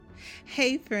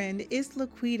Hey friend, it's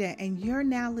Laquita, and you're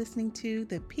now listening to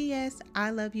the PS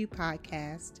I Love You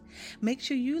podcast. Make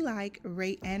sure you like,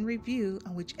 rate, and review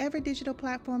on whichever digital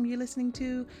platform you're listening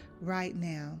to right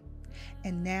now.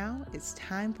 And now it's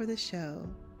time for the show.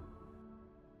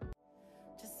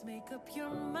 Just make up your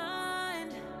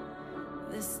mind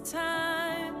this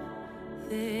time.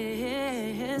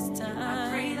 I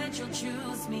pray that you'll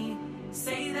choose me.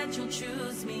 Say that you'll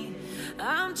choose me.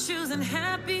 I'm choosing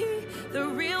happy, the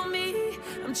real me.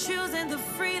 I'm choosing the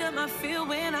freedom I feel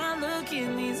when I look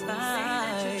in these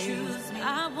eyes. Say that you'll choose me.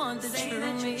 I want the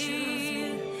true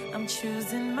me. I'm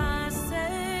choosing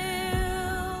myself.